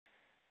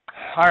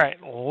All right,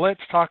 let's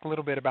talk a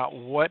little bit about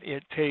what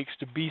it takes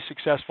to be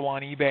successful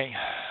on eBay.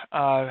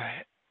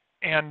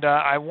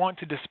 I want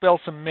to dispel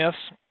some myths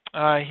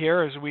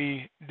here as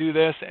we do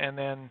this, and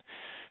then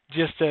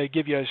just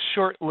give you a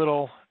short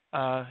little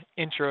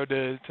intro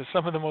to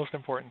some of the most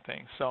important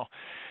things. So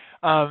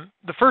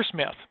the first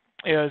myth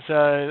is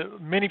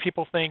many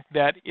people think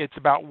that it's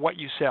about what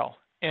you sell,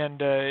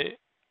 and it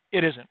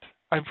isn't.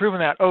 I've proven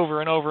that over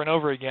and over and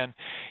over again.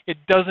 It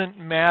doesn't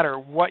matter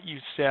what you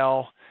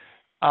sell.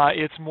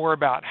 It's more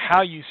about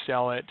how you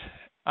sell it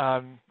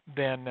than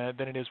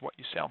it is what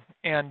you sell.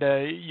 And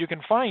you can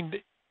find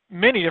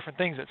many different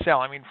things that sell.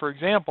 I mean, for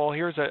example,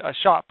 here's a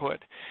shot put,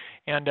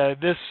 and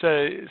this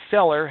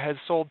seller has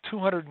sold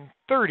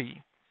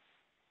 230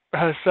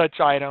 such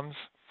items,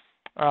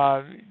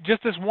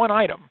 just this one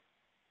item,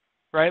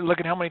 right? Look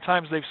at how many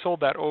times they've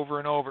sold that over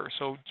and over.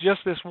 So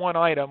just this one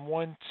item,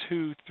 1,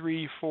 2,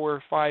 3,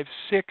 4, 5,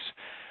 6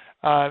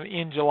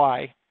 in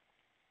July.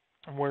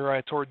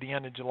 We're toward the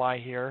end of July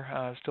here.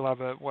 Still have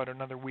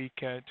another week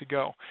to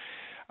go.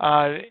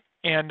 And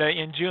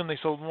in June they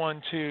sold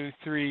 1, 2,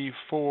 3,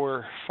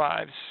 4,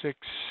 5, 6,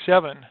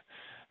 7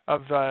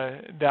 of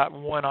that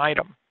one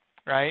item,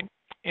 right?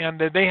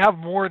 And they have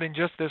more than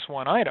just this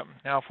one item.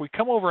 Now, if we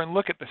come over and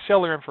look at the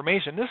seller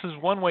information, this is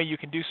one way you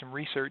can do some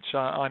research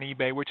on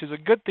eBay, which is a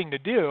good thing to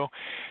do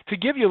to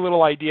give you a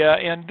little idea.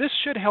 And this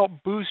should help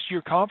boost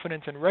your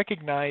confidence and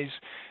recognize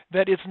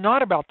that it's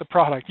not about the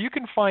product. You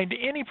can find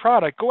any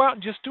product. Go out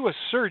and just do a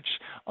search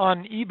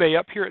on eBay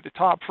up here at the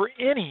top for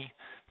any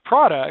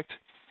product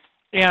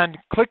and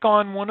click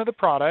on one of the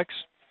products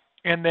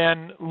and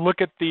then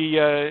look at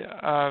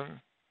the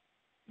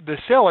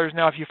sellers.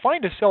 Now, if you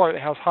find a seller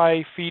that has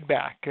high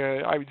feedback,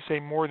 I would say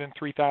more than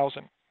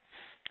 3,000.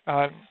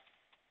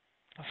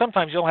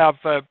 Sometimes you'll have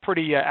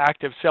pretty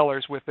active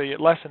sellers with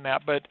less than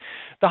that, but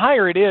the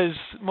higher it is,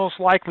 most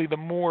likely the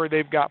more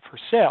they've got for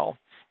sale,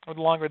 or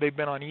the longer they've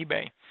been on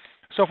eBay.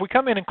 So if we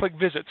come in and click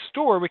Visit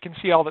Store, we can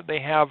see all that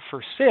they have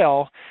for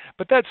sale,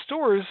 but that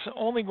store is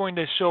only going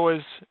to show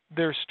us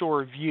their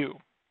store view.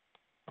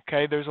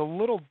 Okay, there's a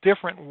little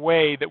different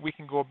way that we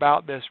can go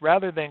about this.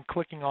 Rather than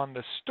clicking on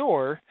the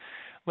store,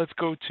 let's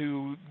go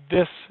to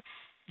this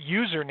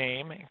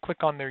username and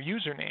click on their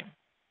username.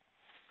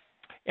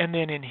 And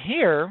then in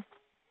here,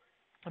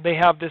 they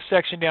have this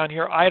section down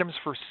here, Items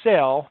for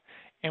Sale,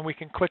 and we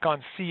can click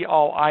on See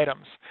All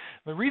Items.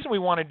 The reason we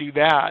want to do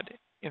that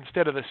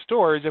instead of the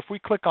store is if we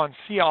click on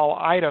See All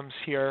Items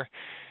here,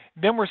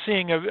 then we're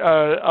seeing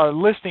a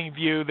listing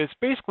view that's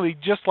basically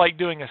just like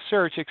doing a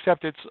search,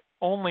 except it's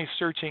only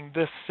searching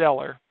this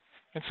seller.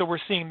 And so we're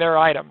seeing their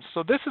items.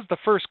 So this is the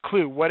first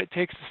clue, what it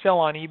takes to sell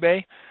on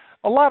eBay.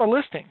 A lot of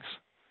listings.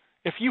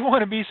 If you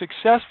want to be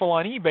successful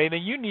on eBay,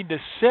 then you need to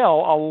sell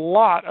a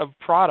lot of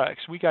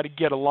products. We got to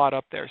get a lot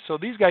up there. So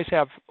these guys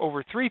have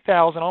over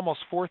 3,000,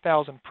 almost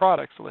 4,000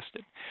 products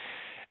listed.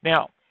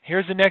 Now,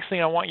 here's the next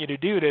thing I want you to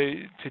do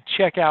to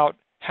check out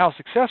how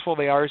successful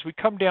they are is we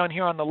come down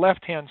here on the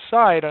left-hand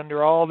side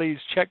under all these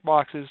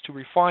checkboxes to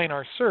refine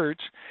our search,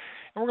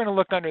 and we're going to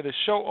look under the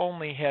Show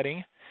Only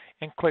heading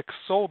and click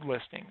Sold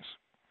Listings.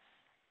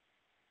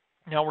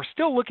 Now, we're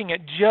still looking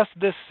at just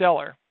this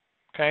seller.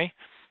 Okay,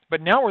 but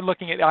now we're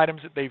looking at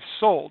items that they've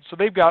sold. So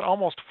they've got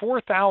almost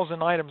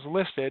 4,000 items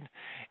listed,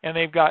 and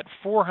they've got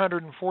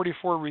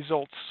 444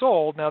 results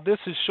sold. Now this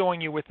is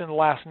showing you within the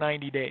last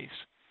 90 days.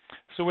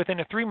 So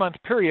within a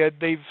 3-month period,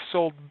 they've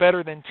sold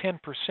better than 10%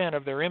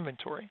 of their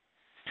inventory.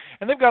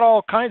 And they've got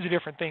all kinds of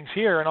different things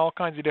here and all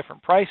kinds of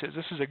different prices.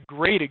 This is a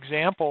great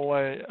example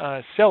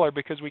seller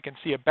because we can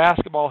see a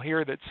basketball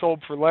here that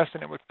sold for less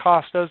than it would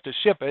cost us to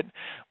ship it.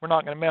 We're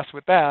not going to mess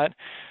with that.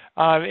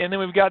 And then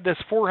we've got this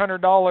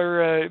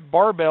 $400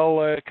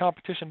 barbell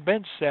competition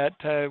bench set,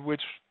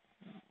 which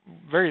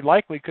very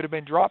likely could have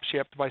been drop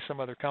shipped by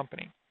some other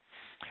company.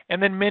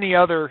 And then many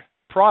other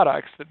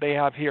products that they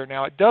have here.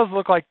 Now, it does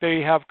look like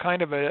they have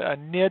kind of a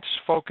niche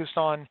focused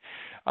on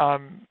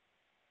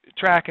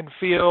track and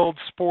field,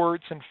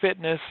 sports, and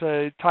fitness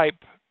type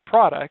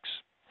products.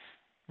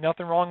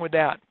 Nothing wrong with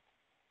that.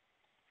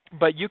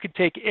 But you could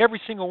take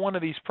every single one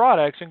of these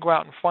products and go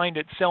out and find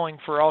it selling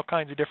for all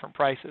kinds of different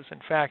prices.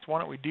 In fact, why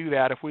don't we do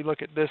that? If we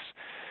look at this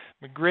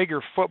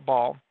McGregor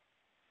football,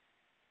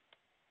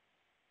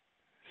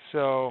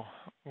 so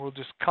we'll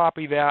just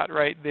copy that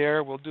right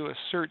there. We'll do a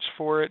search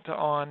for it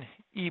on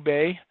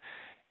eBay.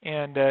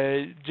 And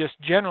just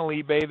general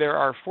eBay, there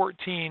are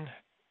 14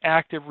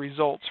 active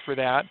results for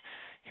that.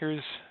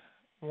 Here's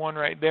one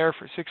right there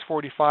for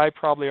 $6.45,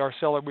 probably our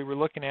seller we were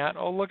looking at.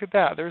 Oh, look at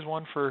that. There's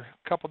one for a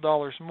couple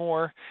dollars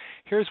more.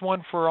 Here's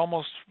one for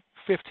almost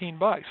 $15,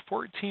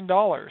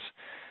 $14,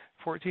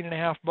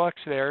 14.5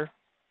 bucks there.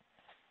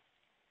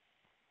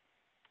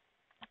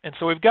 And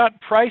so we've got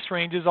price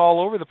ranges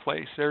all over the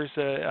place. There's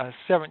a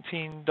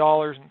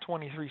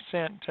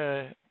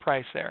 $17.23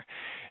 price there.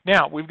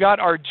 Now, we've got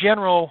our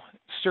general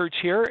search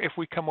here. If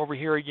we come over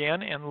here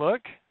again and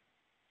look,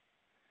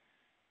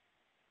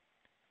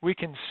 we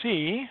can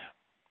see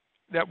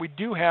that we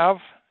do have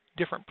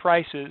different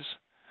prices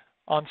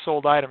on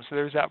sold items. So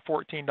there's that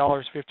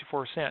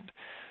 $14.54.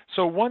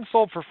 So one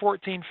sold for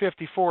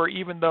 $14.54,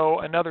 even though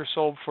another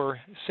sold for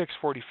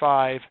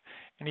 $6.45,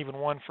 and even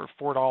one for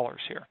 $4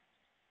 here.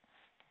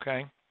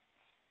 Okay.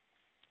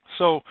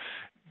 So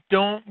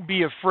don't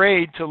be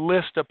afraid to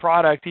list a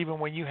product even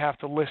when you have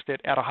to list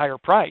it at a higher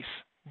price.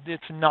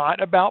 It's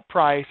not about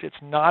price, it's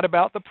not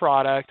about the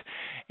product,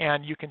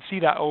 and you can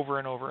see that over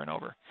and over and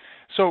over.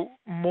 So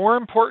more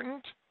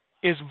important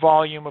is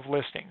volume of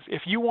listings.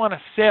 If you want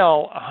to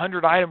sell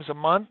 100 items a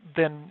month,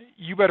 then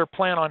you better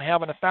plan on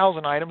having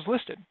 1,000 items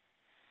listed.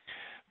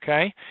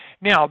 Okay.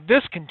 Now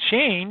this can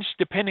change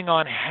depending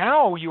on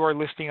how you are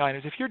listing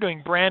items. If you're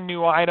doing brand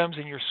new items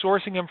and you're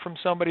sourcing them from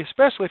somebody,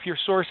 especially if you're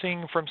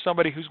sourcing from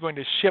somebody who's going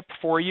to ship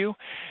for you,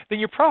 then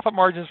your profit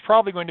margin is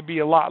probably going to be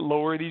a lot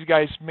lower. These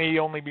guys may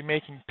only be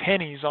making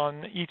pennies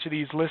on each of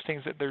these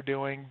listings that they're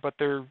doing, but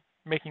they're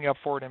making up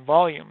for it in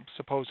volume,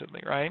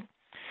 supposedly, right?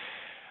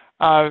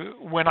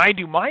 When I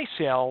do my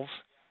sales,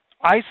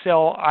 I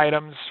sell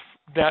items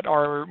that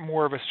are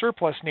more of a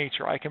surplus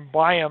nature. I can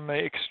buy them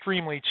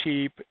extremely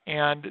cheap,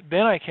 and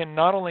then I can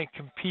not only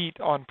compete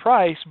on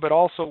price, but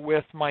also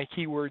with my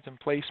keywords and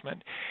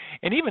placement.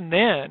 And even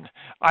then,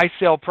 I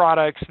sell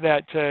products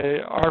that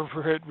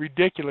are at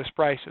ridiculous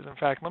prices. In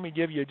fact, let me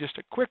give you just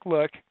a quick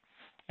look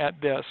at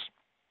this.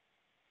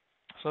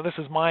 So this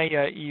is my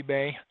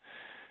eBay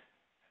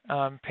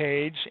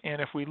page,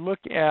 and if we look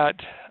at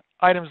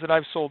items that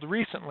I've sold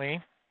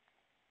recently,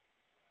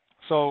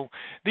 so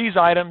these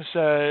items,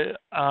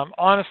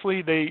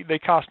 honestly, they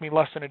cost me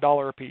less than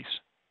 $1 a piece.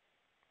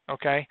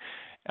 Okay,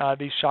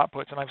 these shot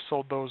puts, and I've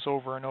sold those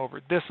over and over.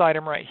 This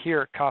item right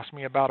here cost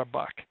me about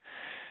 $1.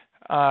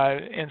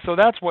 And so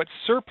that's what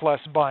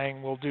surplus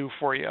buying will do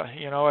for you.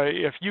 You know,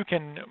 if you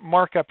can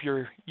mark up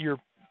your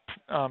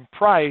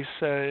price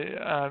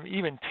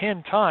even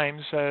 10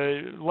 times,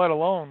 let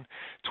alone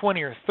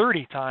 20 or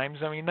 30 times,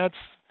 I mean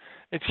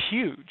it's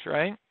huge,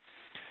 right?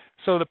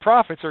 So the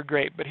profits are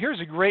great. But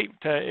here's a great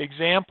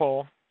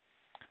example.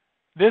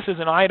 This is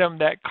an item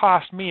that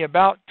cost me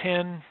about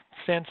 10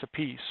 cents a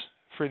piece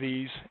for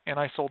these, and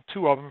I sold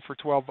 2 of them for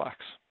 $12.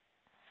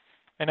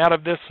 And out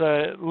of this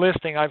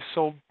listing, I've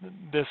sold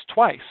this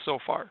twice so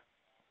far.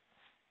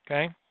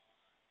 Okay.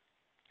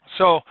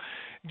 So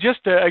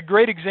just a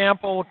great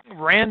example,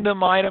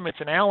 random item.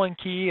 It's an Allen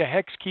key, a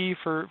hex key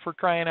for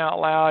crying out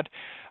loud.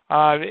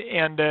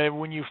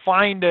 When you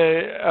find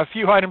a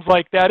few items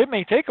like that, it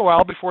may take a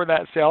while before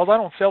that sells. I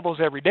don't sell those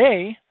every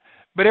day,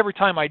 but every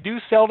time I do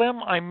sell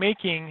them, I'm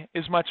making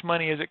as much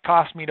money as it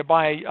costs me to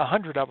buy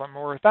 100 of them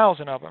or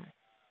 1,000 of them.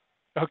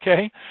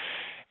 Okay?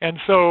 And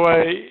so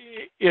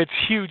it's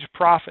huge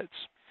profits.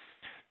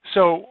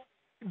 So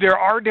there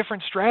are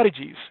different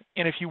strategies,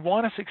 and if you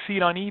want to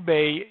succeed on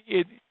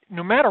eBay,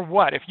 no matter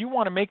what, if you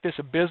want to make this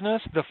a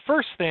business, the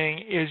first thing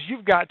is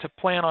you've got to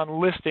plan on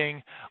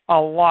listing a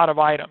lot of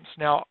items.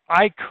 Now,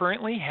 I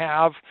currently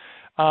have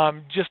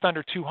just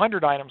under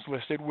 200 items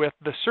listed with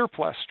the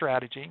surplus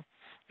strategy,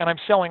 and I'm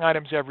selling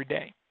items every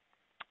day,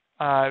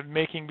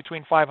 making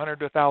between $500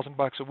 to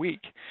 $1,000 a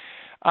week.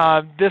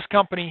 This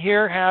company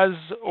here has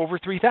over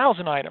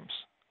 3,000 items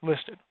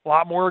listed. A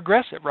lot more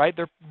aggressive, right?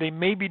 They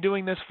may be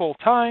doing this full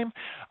time,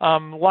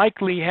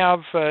 likely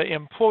have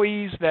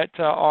employees that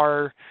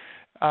are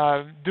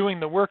doing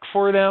the work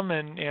for them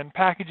and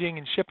packaging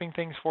and shipping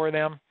things for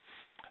them.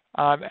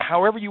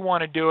 However you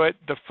want to do it,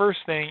 the first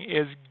thing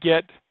is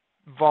get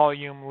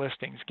volume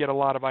listings, get a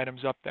lot of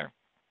items up there.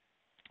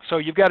 So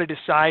you've got to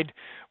decide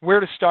where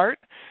to start.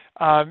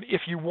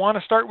 If you want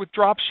to start with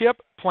dropship,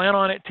 plan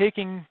on it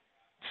taking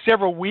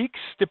several weeks,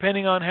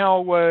 depending on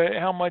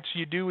how much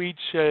you do each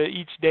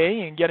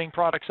day and getting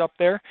products up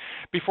there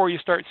before you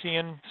start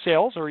seeing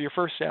sales or your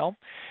first sale.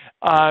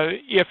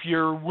 If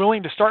you're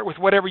willing to start with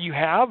whatever you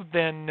have,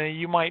 then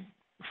you might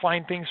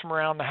find things from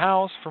around the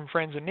house, from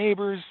friends and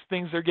neighbors,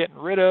 things they're getting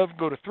rid of,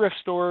 go to thrift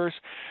stores,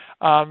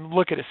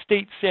 look at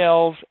estate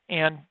sales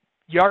and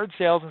yard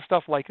sales and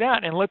stuff like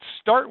that, and let's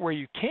start where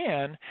you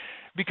can,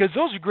 because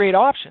those are great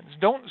options.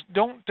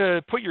 Don't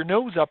put your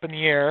nose up in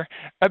the air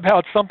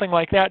about something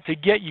like that to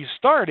get you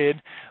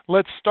started.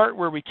 Let's start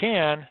where we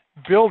can,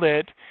 build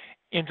it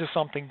into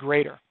something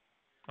greater.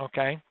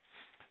 Okay?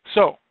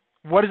 So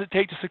what does it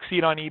take to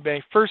succeed on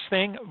eBay? First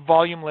thing,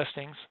 volume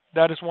listings.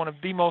 That is one of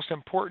the most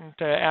important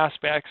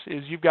aspects,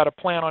 is you've got to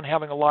plan on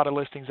having a lot of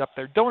listings up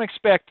there. Don't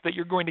expect that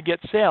you're going to get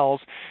sales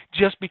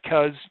just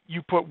because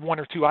you put 1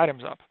 or 2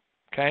 items up.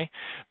 Okay?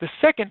 The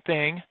second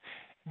thing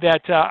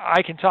that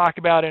I can talk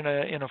about in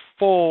a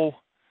full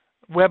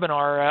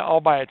webinar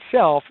all by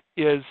itself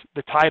is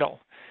the title.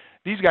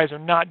 These guys are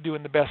not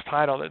doing the best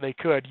title that they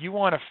could. You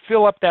want to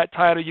fill up that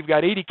title. You've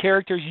got 80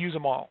 characters, use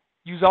them all.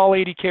 Use all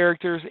 80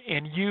 characters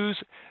and use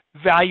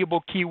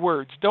valuable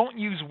keywords. Don't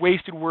use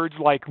wasted words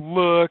like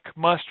look,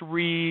 must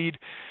read,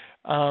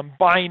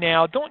 buy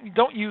now.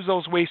 Don't use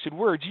those wasted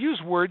words.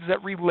 Use words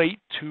that relate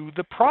to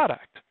the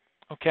product.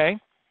 Okay?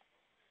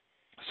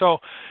 So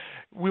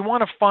we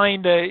want to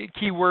find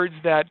keywords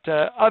that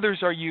others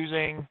are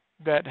using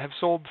that have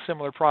sold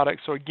similar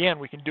products. So again,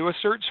 we can do a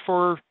search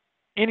for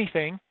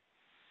anything.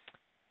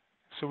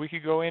 So we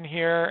could go in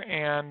here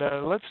and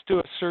let's do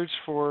a search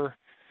for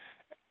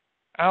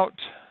outdoor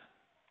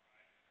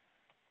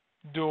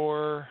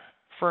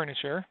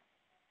furniture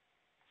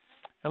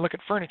and look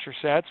at furniture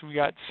sets. We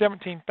got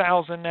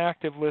 17,000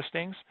 active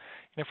listings.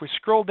 And if we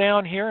scroll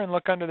down here and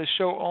look under the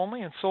show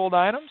only and sold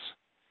items,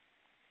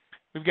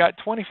 we've got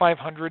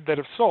 2,500 that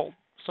have sold.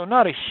 So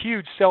not a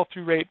huge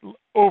sell-through rate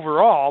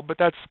overall, but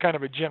that's kind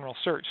of a general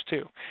search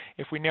too.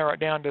 If we narrow it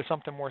down to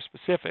something more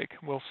specific,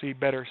 we'll see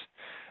better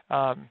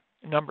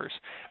numbers.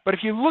 But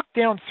if you look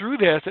down through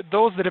this at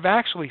those that have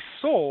actually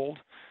sold,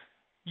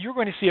 you're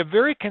going to see a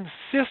very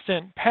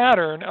consistent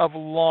pattern of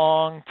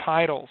long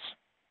titles.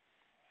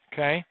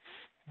 Okay?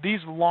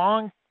 These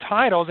long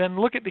titles, and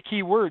look at the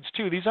keywords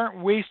too. These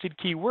aren't wasted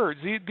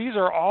keywords. These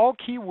are all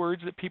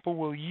keywords that people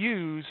will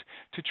use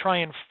to try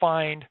and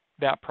find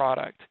that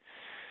product.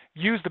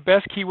 Use the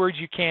best keywords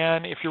you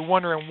can. If you're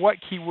wondering what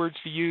keywords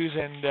to use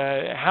and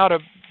how to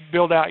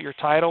build out your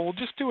title, well,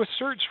 just do a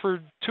search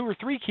for 2 or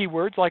 3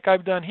 keywords like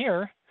I've done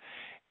here,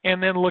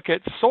 and then look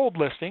at sold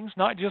listings,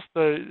 not just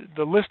the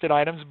listed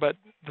items, but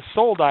the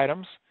sold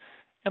items,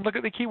 and look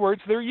at the keywords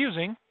they're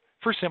using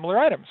for similar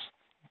items.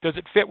 Does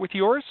it fit with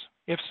yours?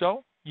 If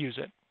so, use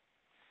it.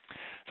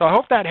 So I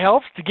hope that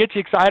helps to get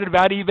you excited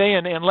about eBay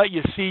and let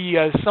you see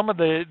some of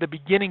the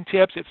beginning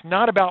tips. It's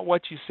not about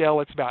what you sell,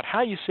 it's about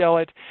how you sell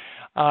it.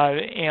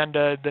 And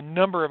the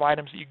number of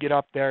items that you get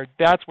up there,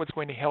 that's what's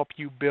going to help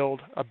you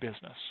build a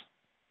business.